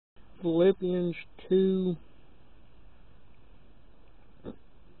Philippians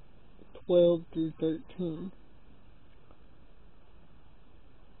 2:12-13.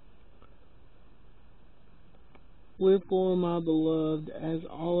 Wherefore, my beloved, as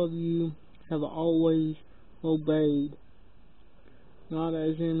all of you have always obeyed, not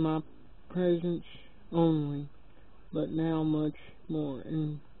as in my presence only, but now much more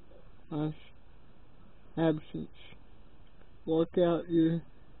in my absence, work out your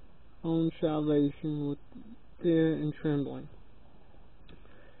own salvation with fear and trembling.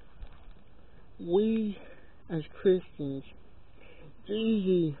 We, as Christians, it's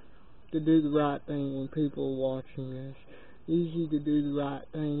easy to do the right thing when people are watching us. Easy to do the right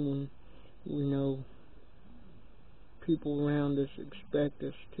thing when we know people around us expect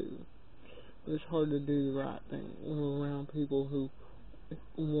us to. But it's hard to do the right thing when we're around people who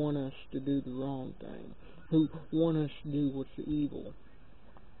want us to do the wrong thing, who want us to do what's evil.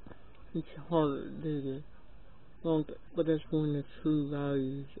 It's harder to do the wrong thing, but that's when the true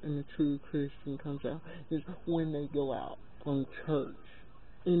values and the true Christian comes out, is when they go out in church,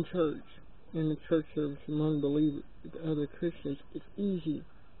 in the church service, among believers, other Christians. It's easy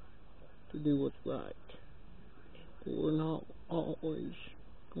to do what's right, but we're not always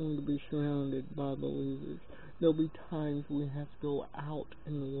going to be surrounded by believers. There'll be times we have to go out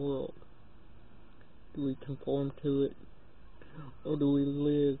in the world. Do we conform to it, or do we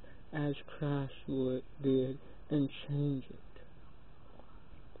live as Christ did and change it?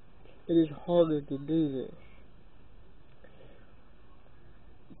 It is harder to do this.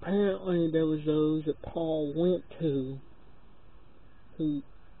 Apparently there was those that Paul went to who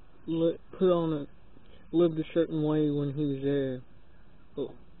lived a certain way when he was there, but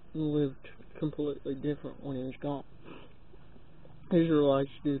lived completely different when he was gone.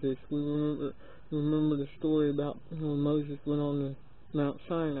 Israelites do this. We remember the story about when Moses went on the Mount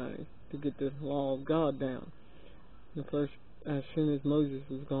Sinai to get the law of God down. And first, as soon as Moses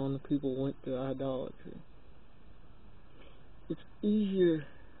was gone, the people went to idolatry. It's easier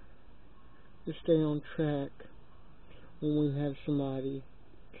to stay on track when we have somebody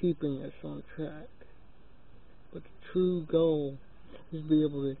keeping us on track. But the true goal is to be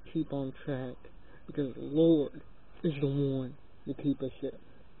able to keep on track, because the Lord is the one to keep us there.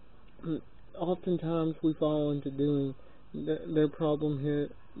 Oftentimes we fall into doing their problem here.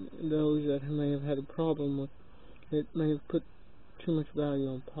 Those that may have had a problem with it may have put too much value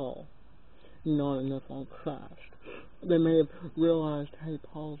on Paul, not enough on Christ. They may have realized, hey,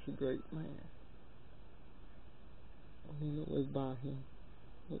 Paul's a great man. I need to live by him,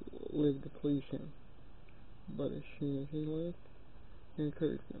 live to please him. But as soon as he left, the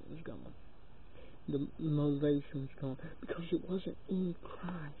encouragement was gone. The motivation was gone, because it wasn't in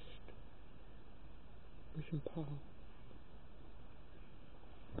Christ. It was in Paul.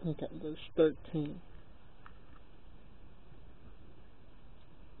 Okay, verse 13.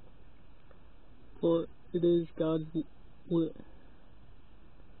 For it is God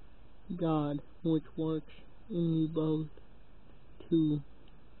which works in you both to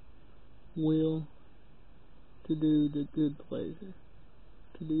will to do the good pleasure,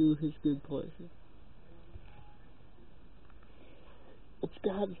 to do his good pleasure. It's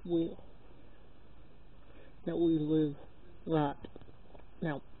God's will that we live right.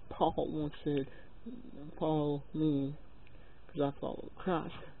 Now, Paul once said, follow me, because I follow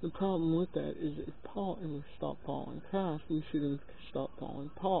Christ. The problem with that is, if Paul ever stopped following Christ, we should have stopped following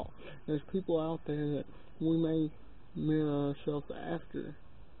Paul. There's people out there that we may mirror ourselves after,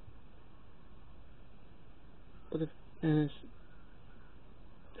 but if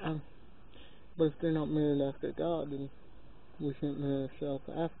they're not mirrored after God, then we shouldn't mirror ourselves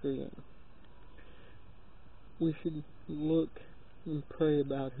after them. We should look and pray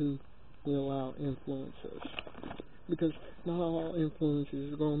about who we allow influence us, because not all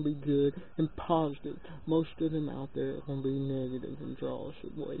influences are going to be good and positive. Most of them out there are going to be negative and draw us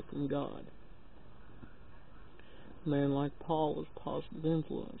away from God. A man like Paul was positive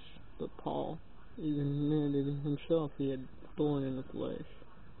influence, but Paul even admitted himself he had thorn in the flesh,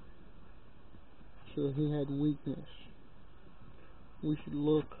 so he had weakness. We should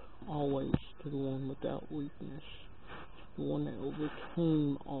look always to the one without weakness, the one that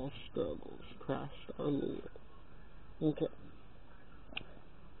overcame all struggles, Christ our Lord. Okay.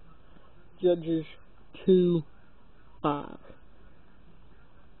 Judges 2:5.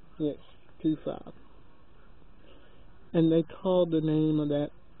 Yes, 2:5. And they called the name of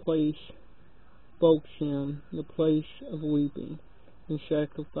that place Bochim, the place of weeping, and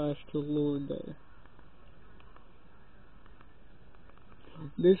sacrificed to the Lord there.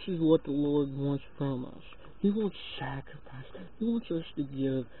 This is what the Lord wants from us. He wants sacrifice. He wants us to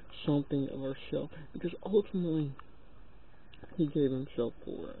give something of ourselves, because ultimately He gave Himself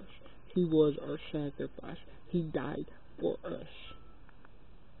for us. He was our sacrifice. He died for us.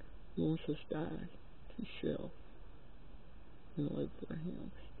 He wants us to die to self and live for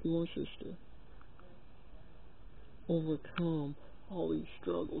Him. He wants us to overcome all these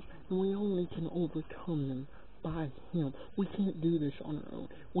struggles, and we only can overcome them by Him. We can't do this on our own.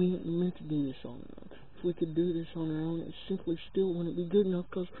 We ain't meant to do this on our own. If we could do this on our own, it simply still wouldn't be good enough,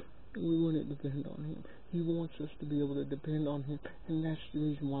 because we wouldn't depend on Him. He wants us to be able to depend on Him, and that's the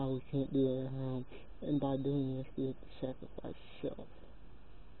reason why we can't do it on our own. And by doing this, we have to sacrifice self.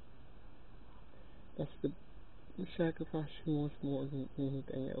 That's the sacrifice He wants more than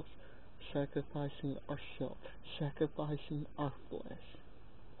anything else. Sacrificing ourselves, sacrificing our flesh,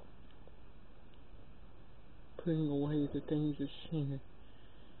 putting away the things of sin,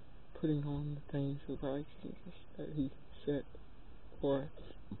 putting on the things of righteousness that He set for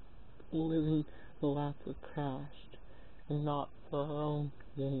us, living the life of Christ, and not for our own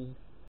gain,